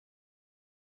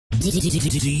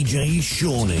DJ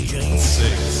Shawnee.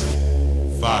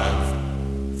 6,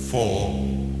 5, 4,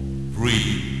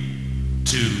 3,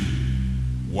 2,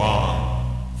 1,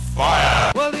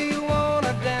 fire! Well, do you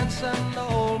wanna dance and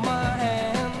hold my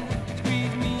hand?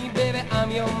 Squeeze me, baby,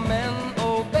 I'm your man.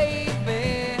 Oh,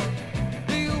 baby,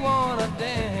 do you wanna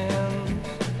dance?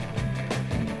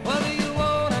 Well, do you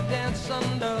wanna dance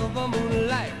under the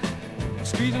moonlight?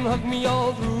 Squeeze and hug me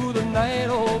all through the night.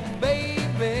 Oh,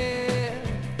 baby,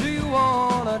 do you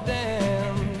wanna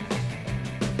dance?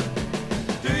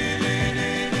 Do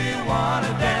you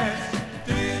wanna dance?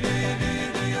 Do you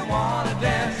wanna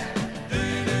dance? Do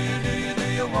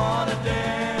you wanna dance?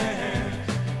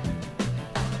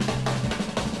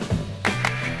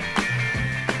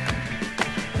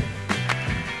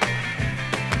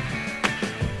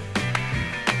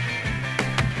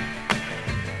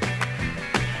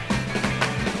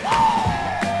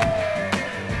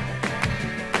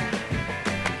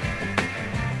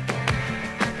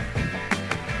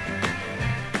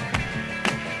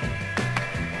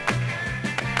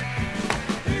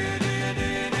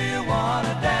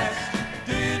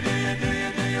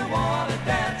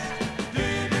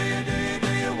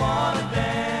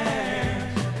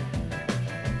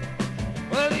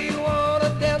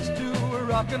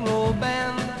 Rock and roll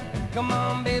band, come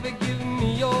on baby, give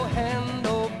me your hand.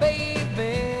 Oh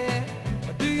baby,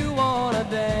 do you wanna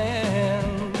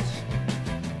dance?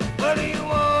 Well, do you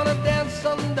wanna dance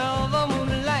under the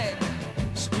moonlight?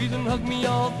 Squeeze and hug me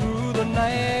all through the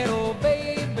night. Oh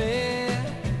baby,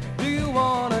 do you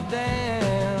wanna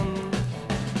dance?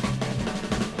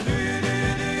 Do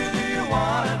you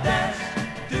wanna dance?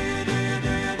 Do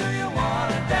you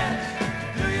wanna dance?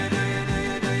 Do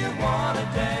you wanna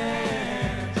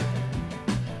dance?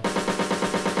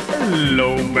 Hello,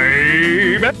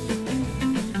 baby.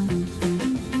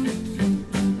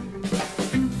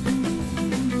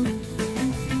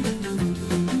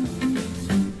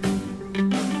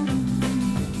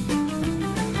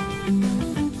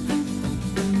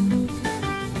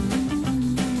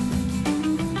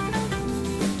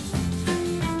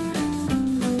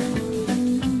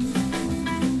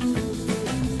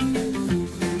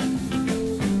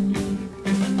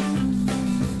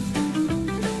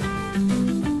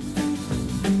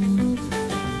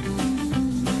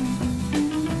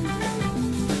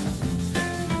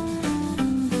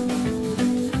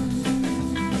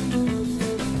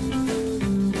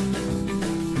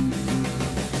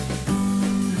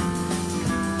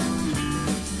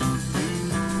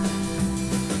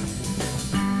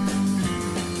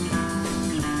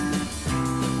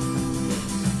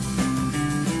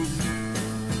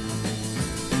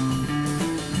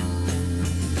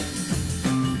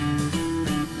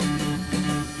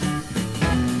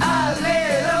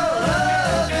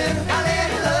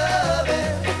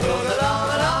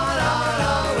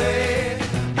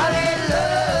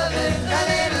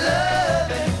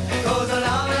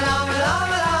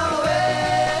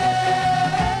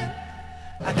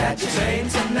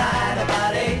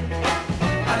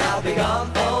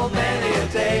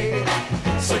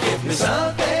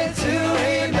 Something to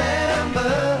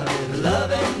remember.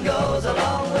 Loving goes a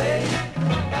long way.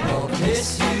 I'm gonna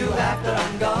miss you after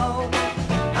I'm gone.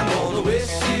 I'm gonna wish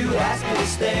you asked me to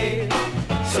stay.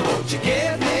 So won't you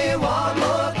give me one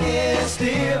more kiss,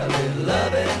 dear? A little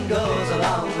loving goes a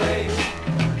long way.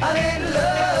 A little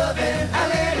loving, a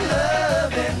little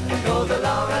loving goes a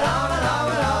long, long, long,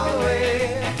 long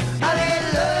way. A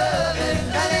little loving,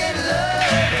 a little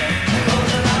loving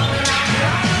goes a long, long,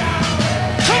 long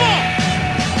way. Come on!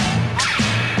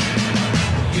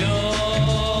 You'll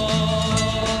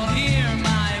hear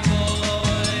my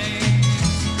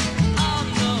voice on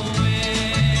the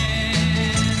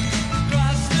wind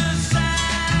across the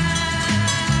sand.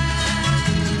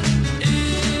 If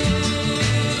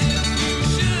you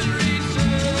should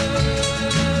return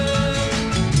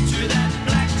to that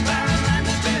black barren land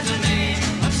that bears the name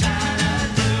of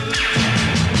Xanadu.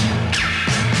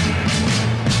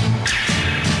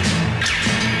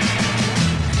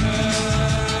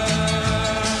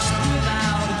 Cursed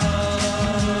without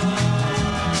hope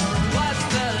was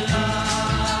the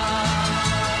love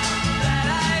that I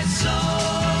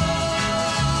sowed.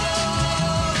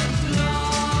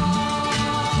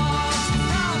 Lost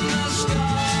from the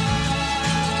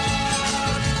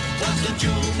start was the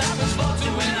jewel that was born to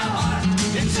win a heart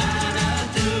in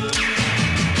Xanadu.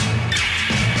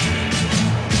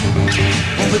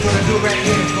 What we're gonna do right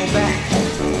here is go back,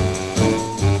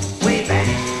 way back.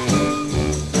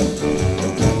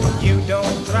 You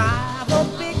don't drive a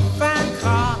big fine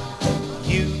car.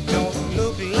 You don't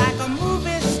look like a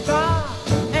movie star.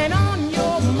 And on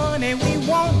your money we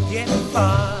won't get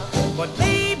far. But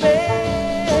baby,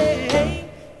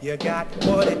 You got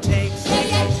what it takes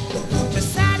to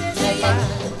satisfy.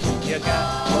 You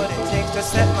got what it takes to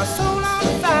set my soul on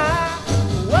fire.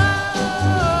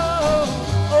 Whoa,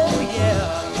 oh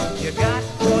yeah. You got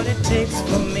what it takes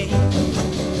for me.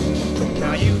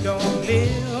 Now you don't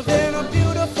live in a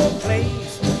beautiful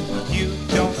place. You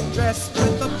don't dress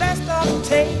with the best of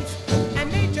taste.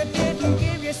 And nature didn't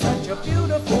give you such a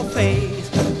beautiful face.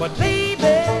 But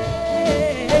baby,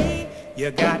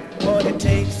 you got what it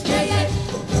takes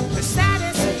to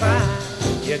satisfy.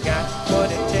 You got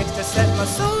what it takes to set my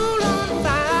soul on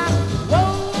fire. Whoa,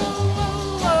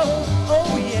 whoa,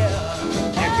 oh yeah.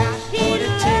 You got what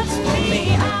it takes for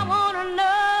me. I wanna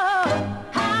know,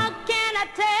 how can I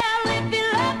tell if he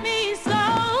loved me so?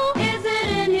 Is it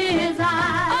in his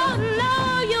eyes? Oh no,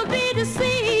 you'll be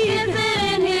deceived. Is it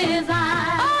in his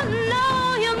eyes? Oh no,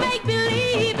 you'll make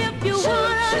believe. If you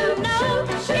wanna know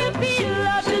if he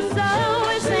loves you so,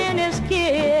 it's in his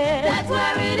kiss. That's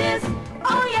where it is.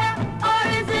 Oh yeah, or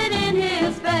is it in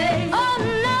his face? Oh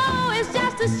no, it's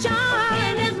just his charm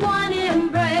in his one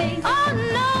embrace. Oh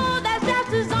no, that's just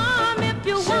his arm. If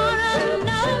you wanna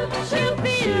know if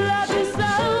he loves you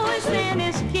so, it's in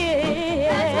his kiss.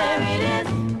 That's where it is.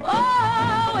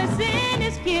 Oh, it's in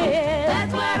his kiss.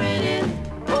 That's where it is.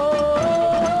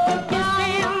 Oh, kiss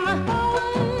him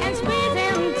and squeeze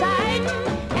him tight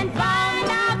and find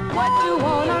out what you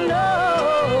wanna know.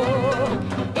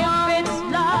 If it's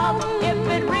love, if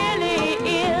it really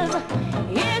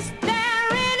is there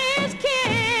in his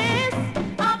kiss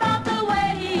about the way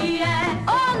he acts?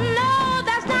 Oh no,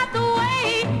 that's not the way,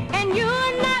 and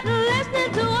you're not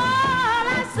listening to all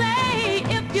I say.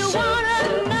 If you wanna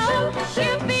know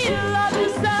if he loves you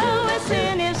so, it's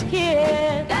in his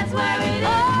kiss. That's where it is.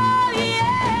 Oh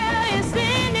yeah, it's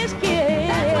in his kiss.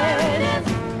 That's where it is.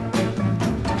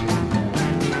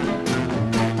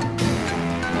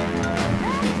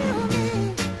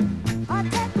 Or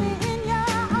take me in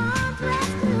your arms,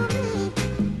 rescue me.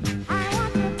 I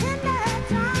want your tender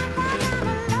charm, 'cause I'm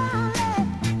lonely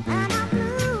and I'm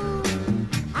blue.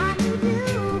 I need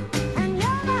you and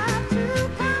your love too.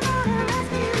 Come on and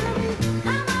rescue me.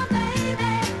 Come on,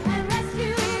 baby, and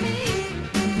rescue me.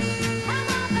 Come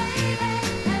on, baby,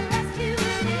 and rescue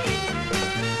me.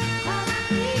 'Cause I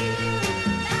need you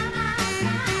by my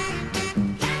side.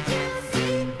 Can't you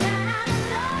see that I'm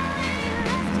lonely?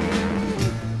 Rescue me.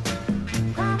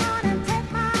 Come on and take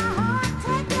my heart,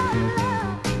 take your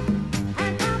love,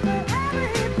 and conquer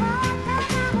every part,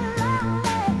 'cause I'm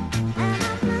lonely and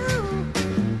I'm blue.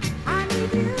 I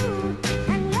need you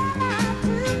and your love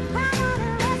too. Come on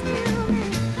and rescue me.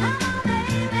 Come on,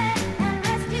 baby, and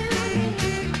rescue me.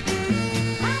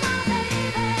 Come on,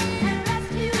 baby, and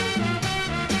rescue me.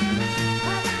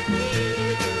 'Cause I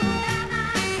need you by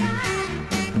my side.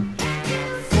 Can't you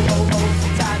see? Hold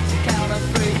tight, count of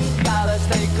three. Gotta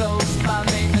stay close, my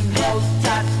name and hold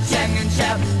tight. Sing and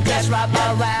shout, just wrap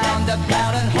around the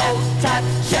cloud and hold tight.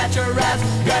 Shut your eyes,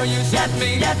 girl, you set me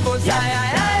up for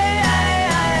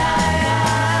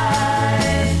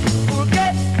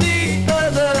forget the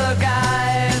other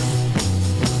guys.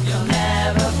 You'll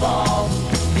never fall.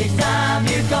 Each time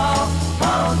you go,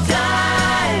 hold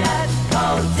tight,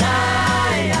 hold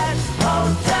tight,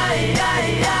 hold tight.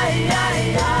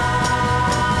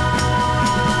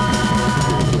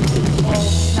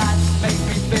 Hold tight, make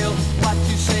me feel what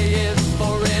you say is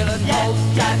for real. And hold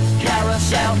tight,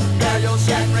 carousel, girl, you'll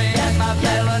send ring my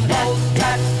bell. And hold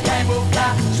tight, rainbow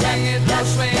fly,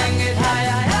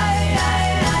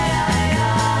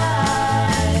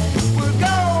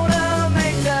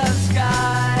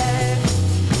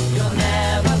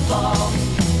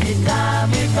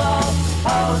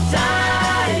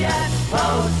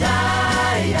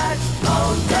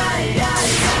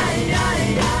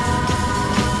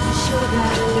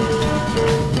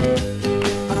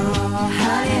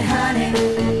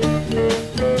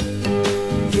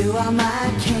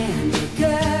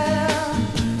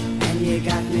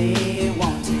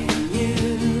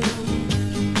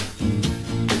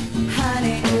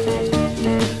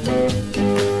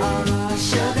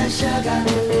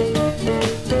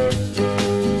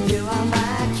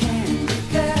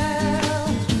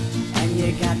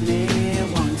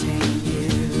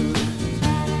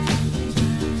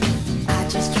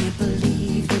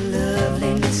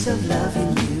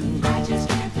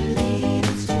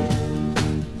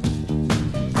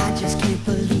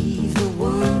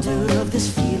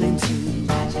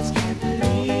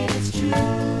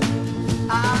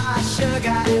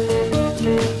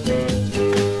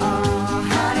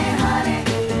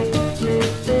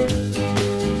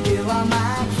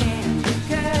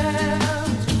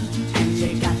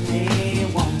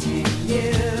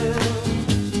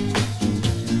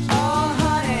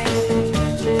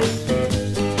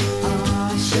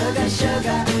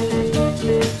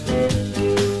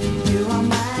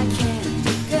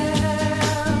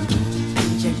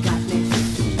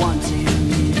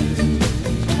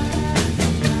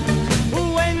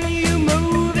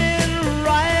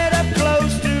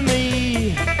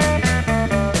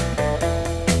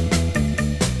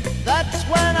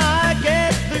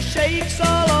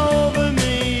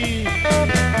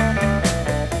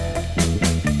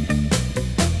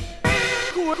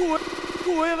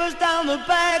 quivers down the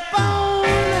backbone.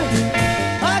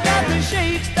 I got the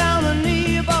shakes down the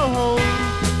knee bone.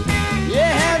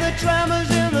 Yeah, the tremors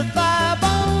in the thigh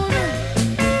bone.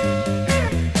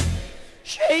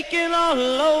 Shaking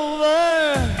all over.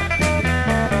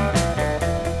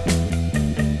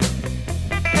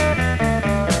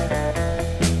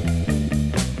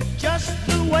 Just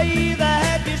the way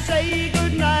that you say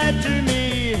goodnight to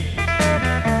me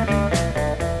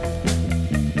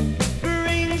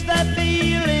brings that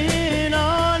feeling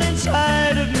on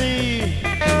inside of me.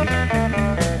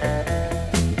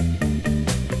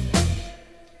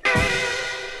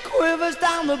 Quivers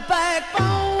down the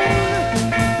backbone.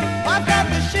 I've got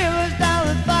the shivers down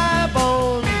the thigh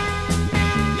bone.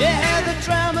 Yeah, the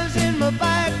tremors in my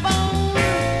backbone.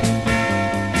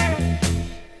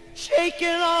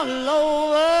 Shaking all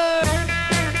over.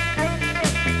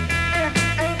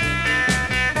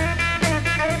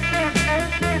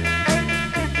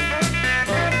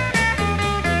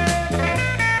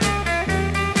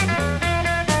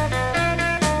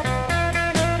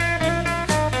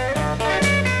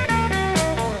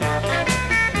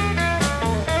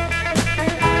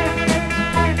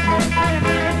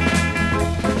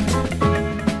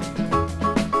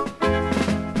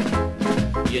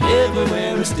 You never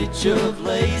wear a stitch of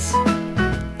lace,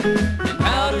 and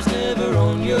powder's never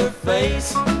on your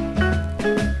face.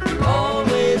 You're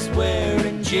always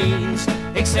wearing jeans,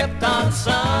 except on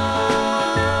Sunday.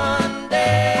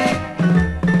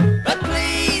 But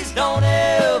please don't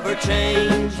ever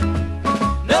change.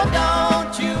 No,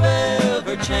 don't you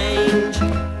ever change.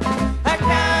 I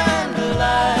kinda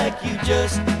like you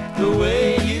just the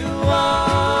way you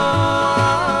are.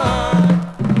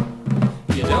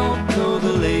 You don't know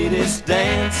the latest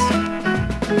dance,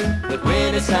 but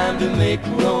when it's time to make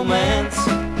romance,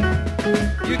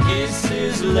 your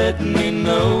kisses let me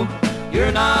know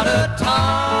you're not a tomboy.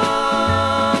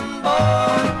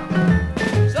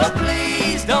 So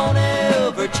please don't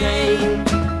ever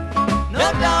change.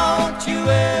 No, don't you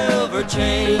ever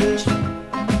change.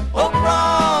 Oh,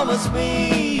 promise me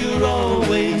you're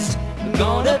always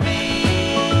gonna be.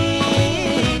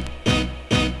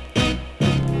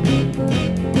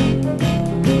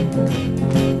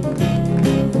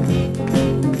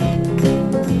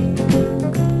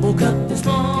 Woke up this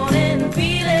morning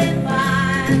feeling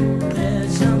fine.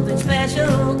 There's something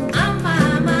special on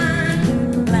my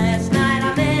mind. Last night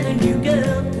I met a new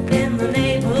girl in the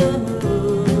neighborhood.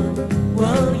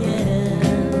 Whoa,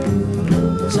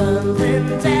 yeah. Something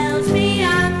tells me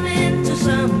I'm into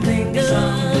something good.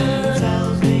 Something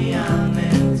tells me I'm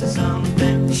into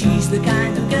something. She's the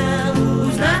kind of girl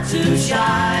who's not too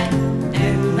shy,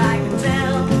 and I can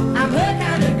tell I'm her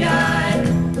kind of guy.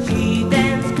 She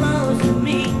danced close to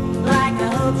me like I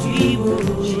hope she would.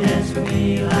 She danced for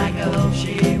me like I hope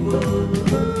she would.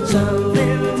 Something